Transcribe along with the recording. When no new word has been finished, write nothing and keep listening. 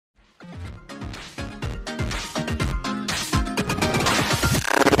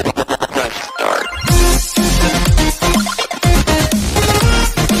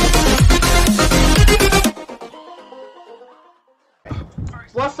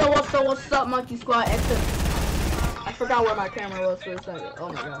what's up, Monkey Squad? I forgot where my camera was for a second. Oh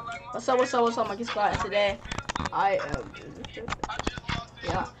my god. What's up, Monkey Squad? And today, I am...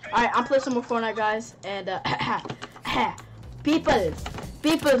 yeah. Alright, I'm playing some more Fortnite, guys. And,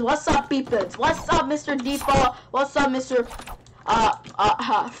 Peoples, what's up, Peoples? What's up, Mr. Default? What's up, Mr.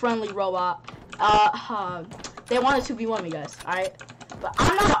 Friendly Robot? They wanted to be me, guys. Alright? But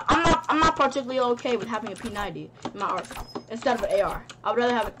I'm not particularly okay with having a P90 in my arsenal instead of an AR. I would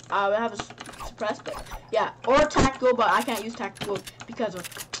have a suppressed, but yeah, or tactical, but I can't use tactical because of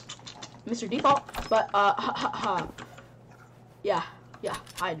Mr. Default. But yeah,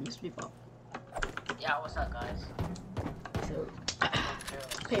 hi, Mr. Default. Yeah, what's up, guys? So,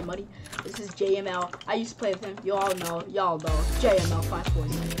 hey, buddy, this is JML. I used to play with him. Y'all know, JML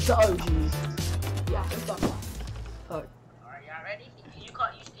 540, the OG. Yeah, let's go. Alright, y'all ready?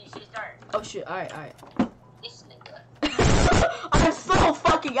 You should start. Oh shit! All right. This nigga. I'm so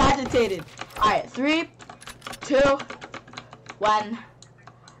fucking agitated. All right, 3, 2, 1.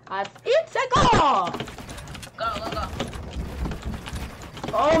 It's a goal. Go.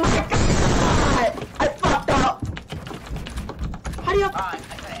 Oh my god! I fucked up. How do you? I got it.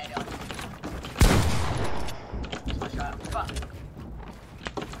 That's my shot. Fuck.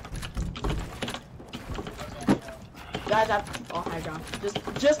 Guys, I have to keep all high ground.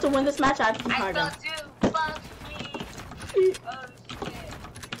 Just to win this match, I have to keep high ground. Fuck me. Oh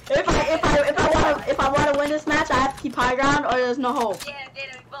shit. If I want to win this match, I have to keep high ground, or there's no hope. Yeah, we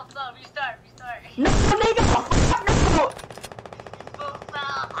both fell. Restart. No, nigga, fuck no. Both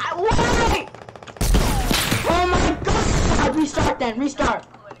fell. Wait. Oh my god. Restart then. Restart.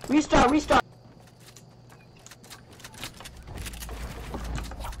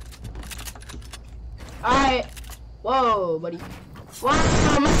 Alright. Whoa, buddy. Wow,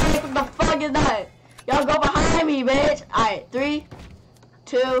 man, what the fuck is that? Y'all go behind me, bitch. Alright, 3,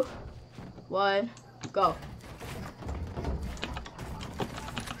 2, 1, go.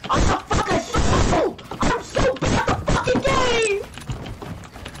 I'm so fucking slow! I'm so bad at the fucking game!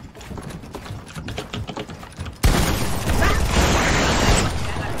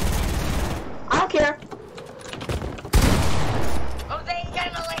 I don't care. Jose, you got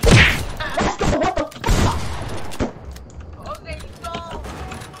no way. Let's go, what the fuck? Jose, you go.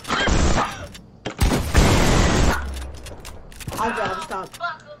 I'll go, stop.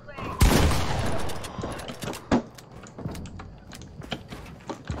 Fuck, Jose.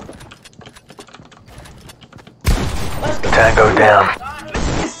 Let's go. Tango down.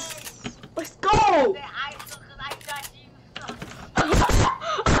 Let's go! I suck 'cause I got you.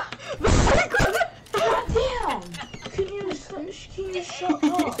 Damn! Can you shut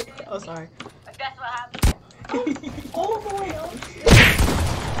up? Oh, sorry. That's what happened. All the way up. I'm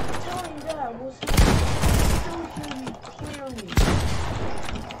telling you that was still hear me clearly.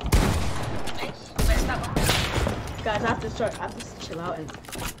 Guys, I have to chill out and.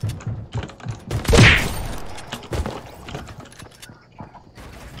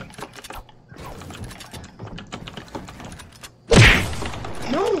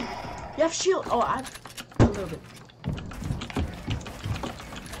 No! You have shield! Oh, I have a little bit.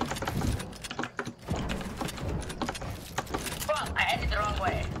 Fuck, I ended the wrong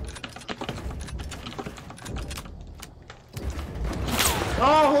way.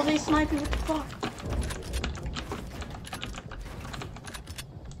 Oh, Jose sniping, what the fuck?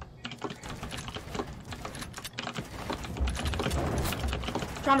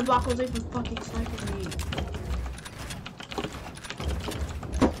 Trying to block Jose from fucking sniping me.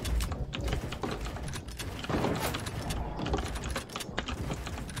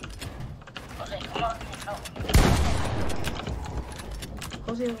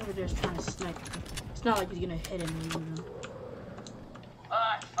 Jose over there is trying to snipe. It's not like he's gonna hit him, you know. Oh,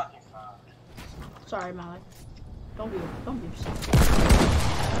 I fucking fuck. Sorry, Malik. Don't be yourself.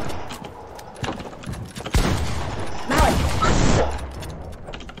 Malik!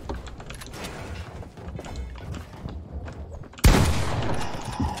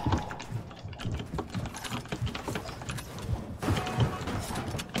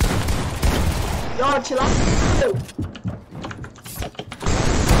 Yo, chill out.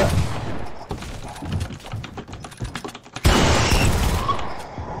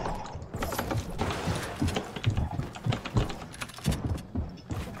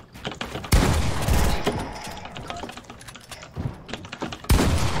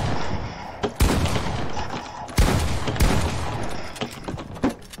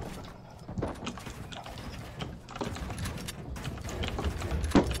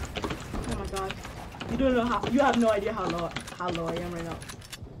 You don't know how. You have no idea how low I am right now.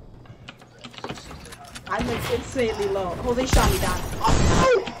 I'm insanely low. Jose shot me down.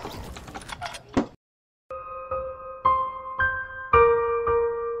 Oh,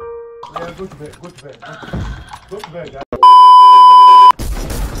 Go to bed. Go to bed. Go to bed, guys.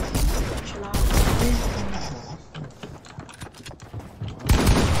 Chill out.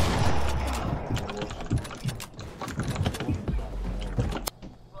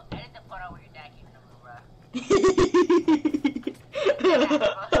 Well, edit the part out where your dad came in the room, bro.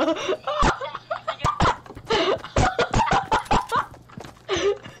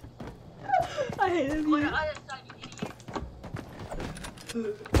 I hate it. On the other side, you idiot.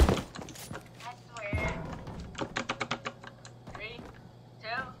 I swear. 3, 2,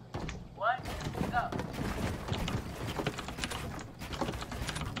 1, go.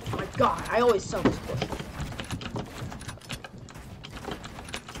 Oh my god, I always sell this push.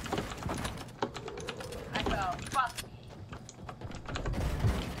 I go, fuck me.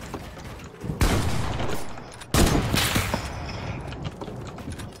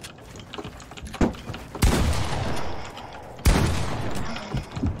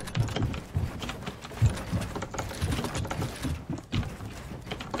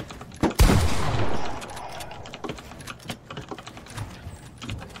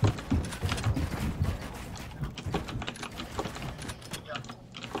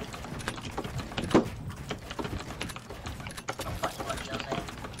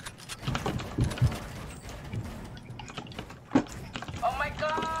 Oh my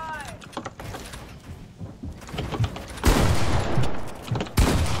god!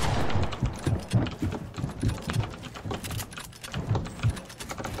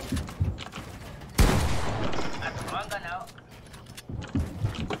 I threw one gun out.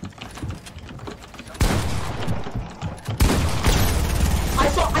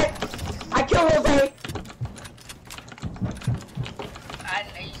 I killed Jose.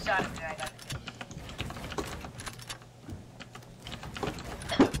 You shot him, I got it.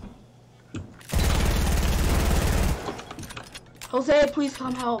 Jose, please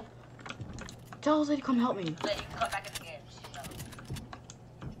come help. Tell Jose to come help me. So you can come back in the game.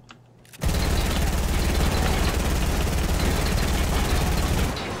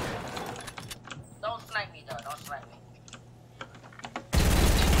 Don't snipe me though, don't snipe me.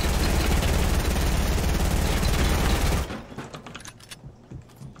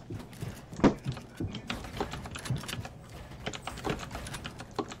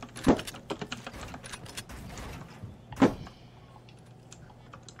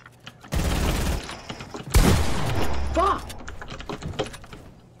 Fuck!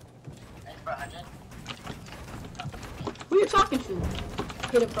 Thanks for 100. Who you talking to?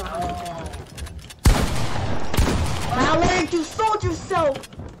 Hit him for 100. Now learn to sold yourself!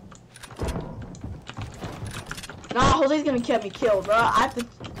 Nah, Jose's gonna get me killed, bro. I have to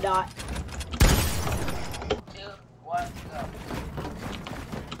die. 2, 1, go.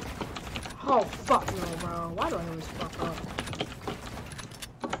 Oh, fuck no, bro. Why do I always fuck up?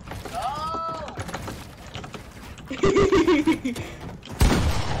 Go!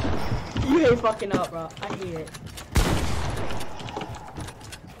 You hate fucking up, bro. I hate it.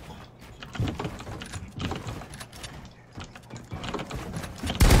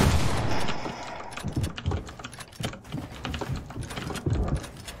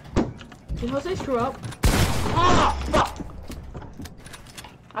 Did Jose screw up? Oh, fuck!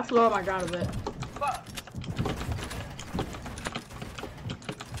 I have to lower my ground a bit. Fuck!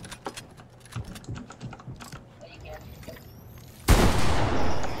 Yeah, you can.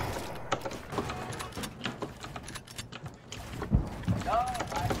 No,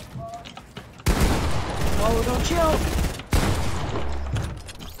 Oh, don't chill!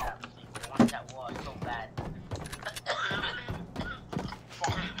 I want that wall so bad.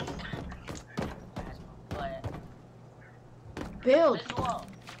 Build! This wall.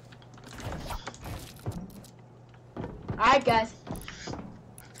 Alright, guys.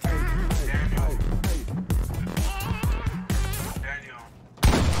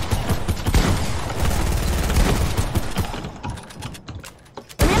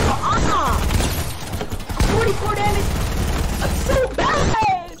 Ah! 44 damage! That's so bad!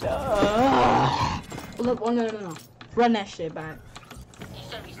 Look, oh, no. Run that shit back. You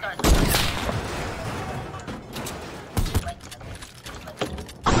should restart.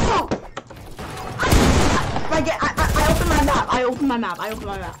 Oh! I opened my map. I opened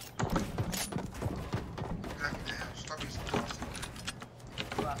my map.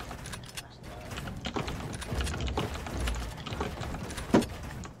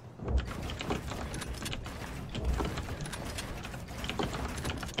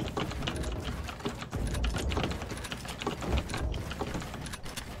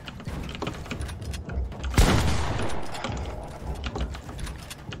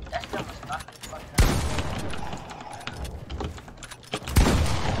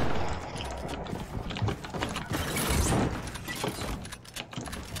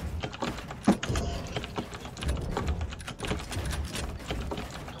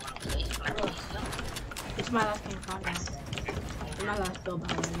 is my last game. Calm down. My last build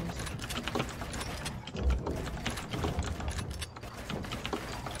battle is.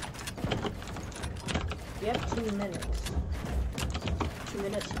 Yep, 2 minutes. 2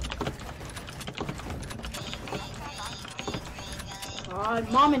 minutes.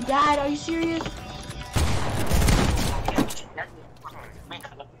 God, Mom and Dad, are you serious?